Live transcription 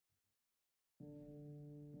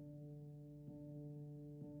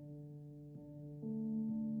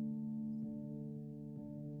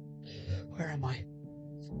Where am I?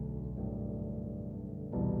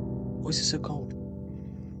 Why is it so cold?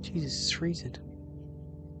 Jesus, it's freezing.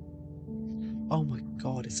 Oh my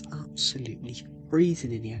god, it's absolutely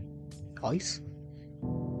freezing in here. Ice?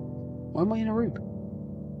 Why am I in a room?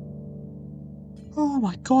 Oh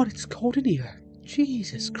my god, it's cold in here.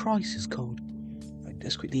 Jesus Christ, it's cold. Right,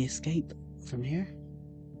 let's quickly escape from here.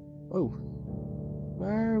 Oh.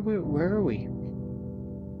 Where are we?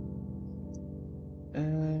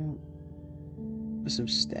 There's some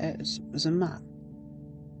stairs. There's a map.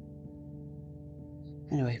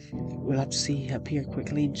 Anyway, we'll have to see up here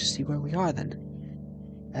quickly and just see where we are then.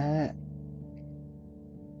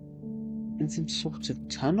 In some sort of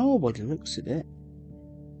tunnel by the looks of it.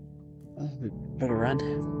 We better run.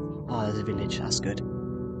 Oh, there's a village, that's good.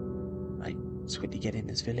 Right, let's quickly get in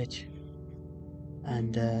this village.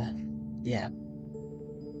 And, yeah.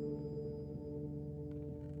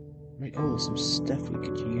 Right, oh, there's some stuff we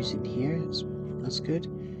could use in here, that's good.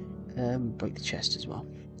 Break the chest as well.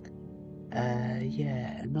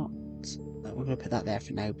 Yeah, we're gonna put that there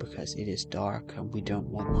for now because it is dark and we don't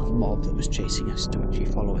want that mob that was chasing us to actually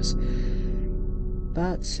follow us.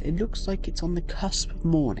 But it looks like it's on the cusp of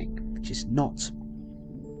morning, which is not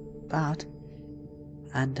bad.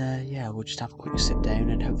 And yeah, we'll just have a quick sit down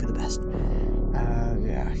and hope for the best.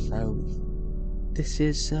 Yeah, so this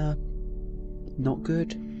is not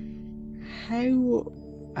good. How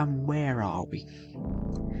and where are we?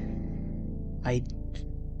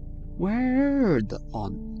 Where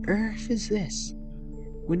on earth is this?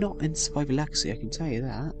 We're not in Survival Lexi, I can tell you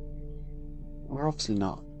that. We're obviously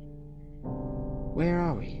not. Where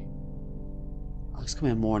are we? Oh, it's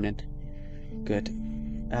coming morning. Good.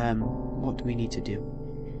 What do we need to do?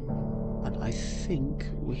 And I think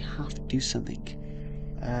we have to do something.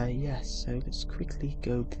 Yes, so let's quickly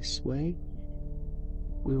go this way.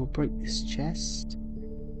 We will break this chest.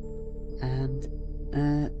 And,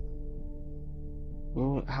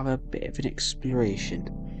 we'll have a bit of an exploration.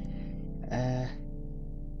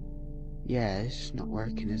 Yeah, it's not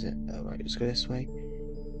working, is it? Oh, right, let's go this way.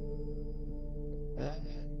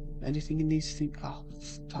 Anything in these things? Oh,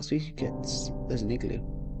 perhaps we could get... There's an igloo.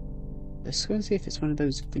 Let's go and see if it's one of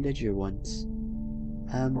those villager ones.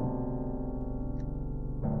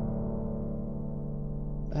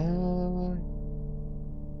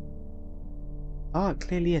 Oh, it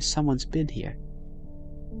clearly is. Someone's been here.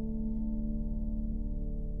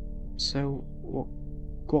 So,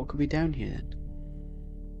 what could be down here then?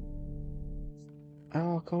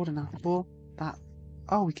 Oh, golden apple. That...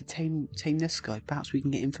 Oh, we could tame this guy. Perhaps we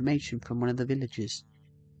can get information from one of the villagers.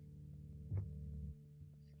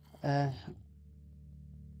 That'd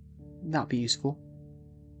be useful.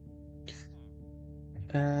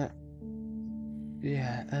 Yeah,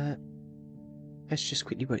 let's just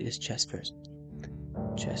quickly break this chest first.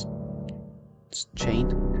 Chest. It's chain.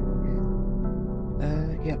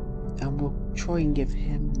 Yeah. And we'll try and give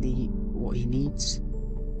him what he needs.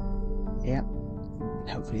 Yep. And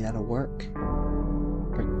hopefully that'll work.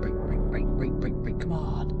 Break, come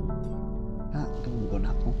on. One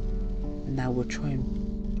apple. And now we'll try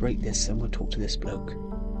and break this and we'll talk to this bloke.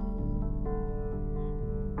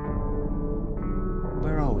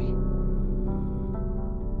 Where are we?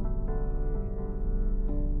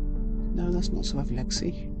 No, that's not Survival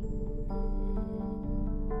Lexi.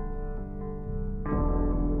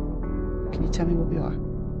 Can you tell me where we are?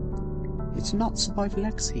 It's not Survival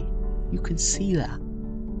Lexi. You can see that.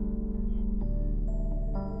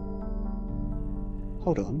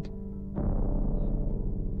 Hold on.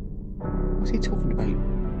 What's he talking about?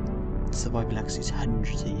 Survival Lexi's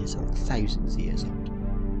hundreds of years old, thousands of years old.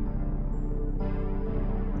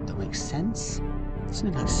 That makes sense. It's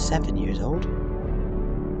only like 7 years old.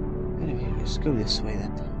 Anyway, let's go this way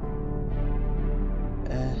then.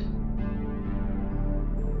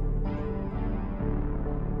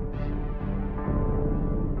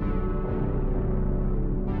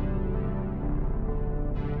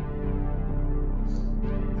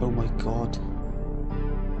 Oh my god.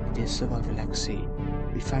 It is Survival Lexi.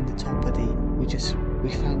 We found the top of we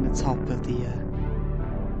found the top of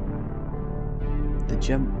the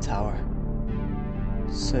jump tower.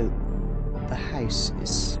 So the house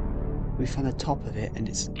is, we found the top of it and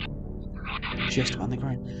it's just on the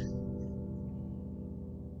ground.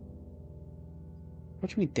 What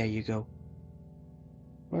do you mean, there you go?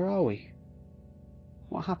 Where are we?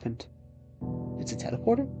 What happened? It's a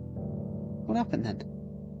teleporter? What happened then?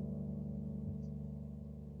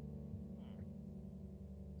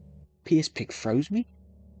 PS Pig froze me?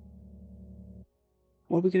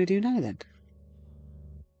 What are we going to do now then?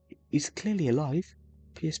 He's clearly alive.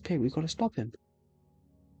 PS Pig, we've got to stop him.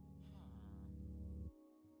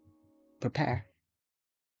 prepare.